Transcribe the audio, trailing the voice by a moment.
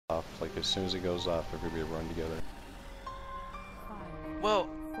off. Like as soon as it goes off, everybody run together. Well,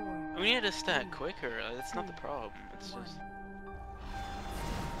 we need to stack quicker. That's not the problem. It's just.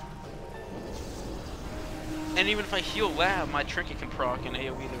 And even if I heal lab, my trinket can proc and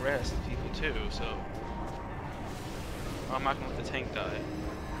AoE the rest of people too. So I'm not gonna let the tank die.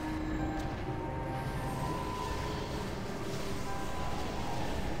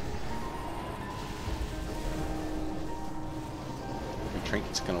 Your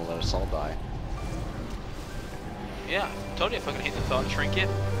trinket's gonna let us all die. Yeah, told you I fucking hate the Thok trinket.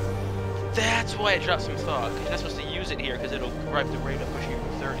 That's why I dropped some Thok. You're not supposed to use it here because it'll gripe the rate of pushing you to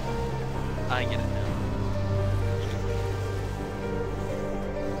 30. I get it now.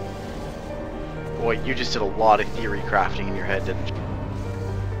 Boy, you just did a lot of theory crafting in your head, didn't you?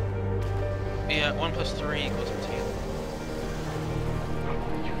 Yeah, 1 + 3 = potato.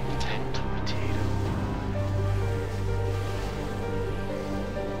 You intend potato.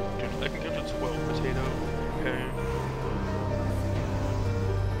 Dude, I can get to 12 potato. Okay.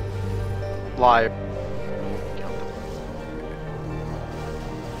 Liar.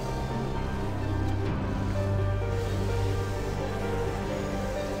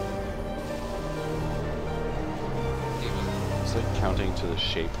 It's like counting to the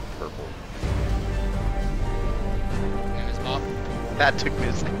shape of purple. Animus mob. That took me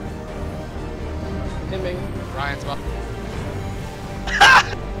a second. Ryan's mob.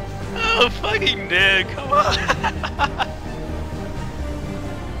 Oh, fucking Nick, come on!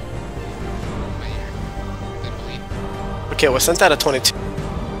 Okay, we sent out a 22.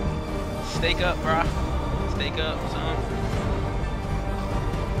 Stake up, brah. Stake up, son.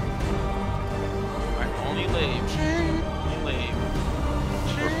 Alright, only leave. Only leave.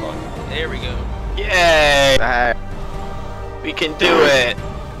 We're fucked. There we go. Yay! We can do it!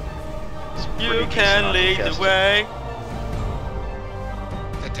 You can lead the way.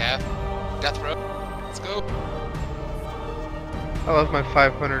 The death row. Let's go. I love my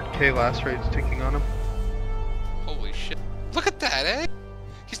 500k last rates ticking on him. Holy shit. Look at that, eh?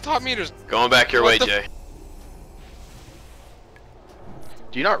 He's top meters. Going back your way, Jay.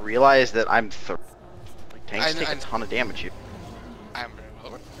 Do you not realize that I'm like, tanks I take a ton of damage here. I am very well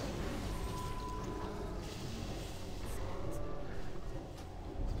aware.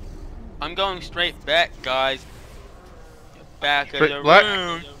 I'm going straight back, guys. Back of Straight the black.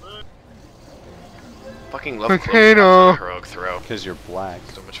 room. Fucking love Potato. heroic throw. Because you're black.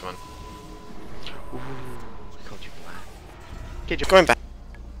 So much fun. Ooh, I called you black. Okay, Joe. Going back.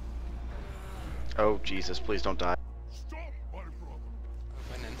 Oh Jesus, please don't die.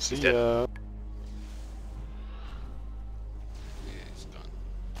 See dead. ya. Yeah, he's gone.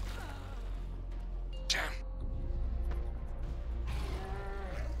 Damn.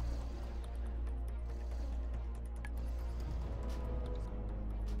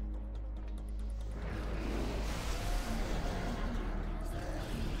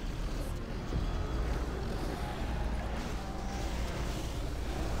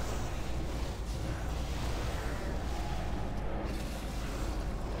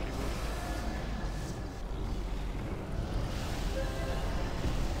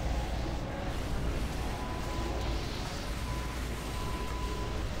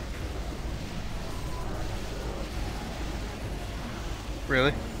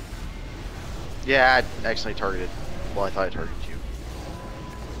 Really? Yeah, I accidentally targeted. Well, I thought I targeted you.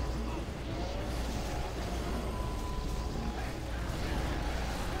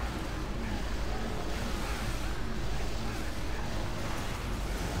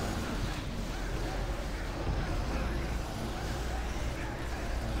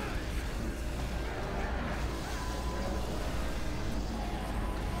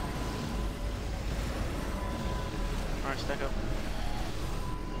 Alright, stack up.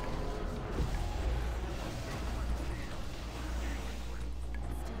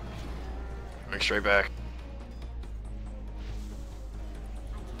 Going straight back.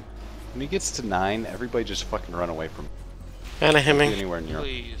 When he gets to 9, everybody just fucking run away from him. And a Don't be hemming. anywhere near him.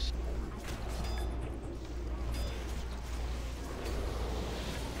 Please.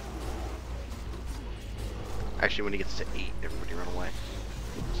 Actually, when he gets to 8, everybody run away.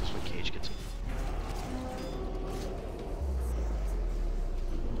 This is when Cage gets him.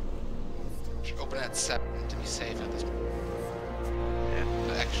 Should open at 7 to be safe at this point. Yeah.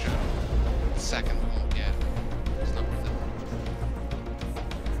 The extra second we won't get. It's not worth it.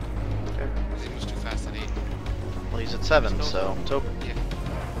 Okay. He moves too fast at 8. Well, he's at 7, so it's open. Yeah.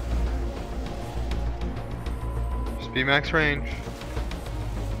 Speed max range.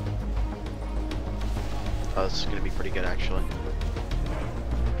 Oh, this is gonna be pretty good actually.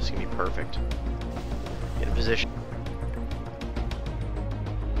 This is gonna be perfect. Get in position.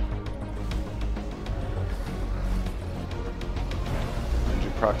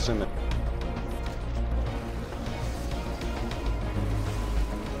 proximity.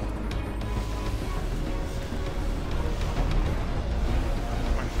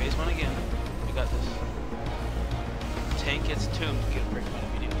 We're in phase 1 again. We got this. Tank gets tombed. Get a break on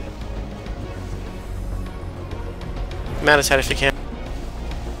immediately. Man ahead if you can.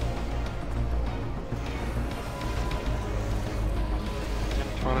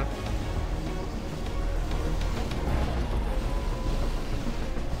 On it.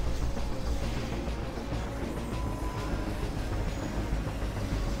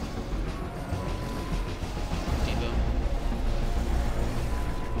 Devo.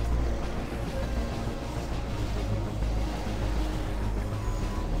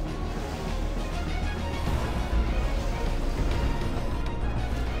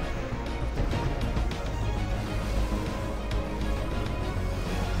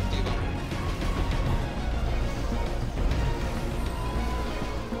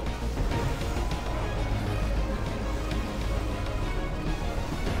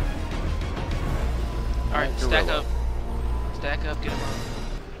 Alright, stack Gorilla. up. Stack up, get him on.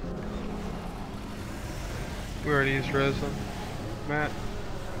 We already used resin. Matt.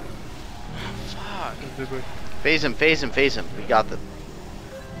 Fuck. Did we? Phase him, phase him, phase him. We got them.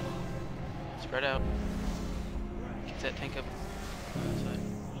 Spread out. Keep that tank up. Side.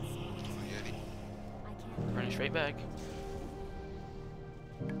 Running straight back.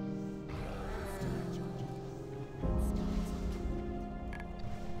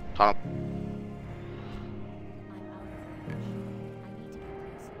 Tunnel.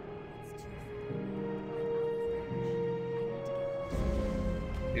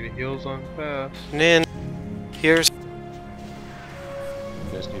 Need heals on fast. Nin. Here's. You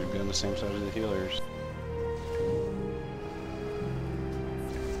guys need to be on the same side of the healers.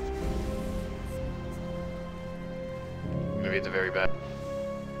 Maybe at the very back.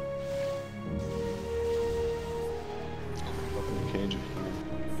 Open the cage if you can.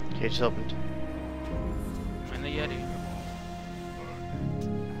 Cage is opened. And the Yeti.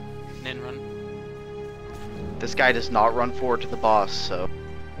 Nin run. This guy does not run forward to the boss, so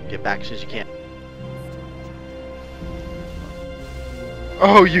get back as soon as you can.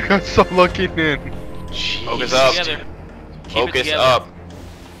 Oh, you got so lucky, Nin. Focus up. Together. Keep it Focus together. up.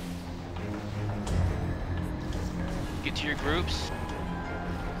 Get to your groups.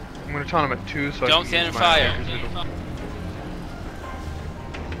 I'm gonna taunt him at 2 so I Don't can stand use in my fire. Animus.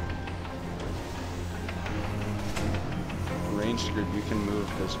 Ranged group, you can move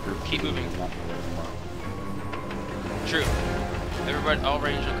this group. Keep moving. Not move anymore. True. Everybody, all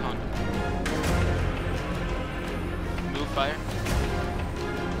range on con. Move fire.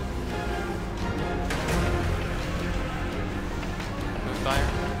 Move fire.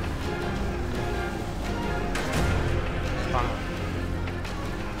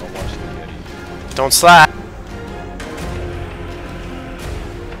 Don't watch the Yeti. Don't slack.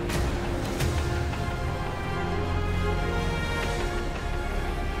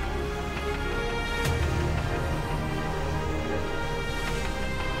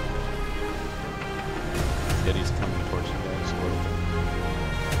 Yeti's coming towards you guys a little bit.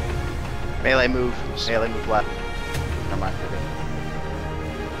 Melee move. Melee move left. Never mind.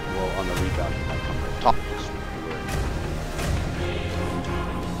 Well, on the rebound, it might come right Top.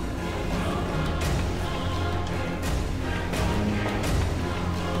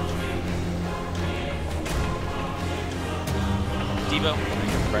 Devo.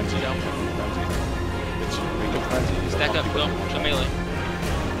 Frenzy. Go. Frenzy. It's Ring of Frenzy. You don't Stack want up. people Go. to Go push out. melee.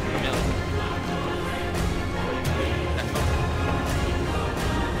 Go melee.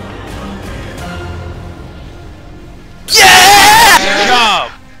 Good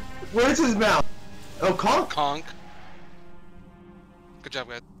job. Where's his mouth? Oh, conk? Conk. Good job,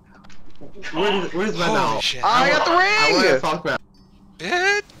 guys. Where's my Holy mouth? shit. I got the I want a ring! conk mouth.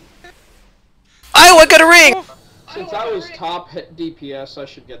 Bitch. Iowa got a ring! Since I was top hit DPS, I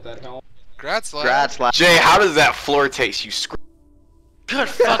should get that helm. Congrats, lad. Grats, lad. Jay, how does that floor taste, you Good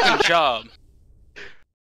fucking job.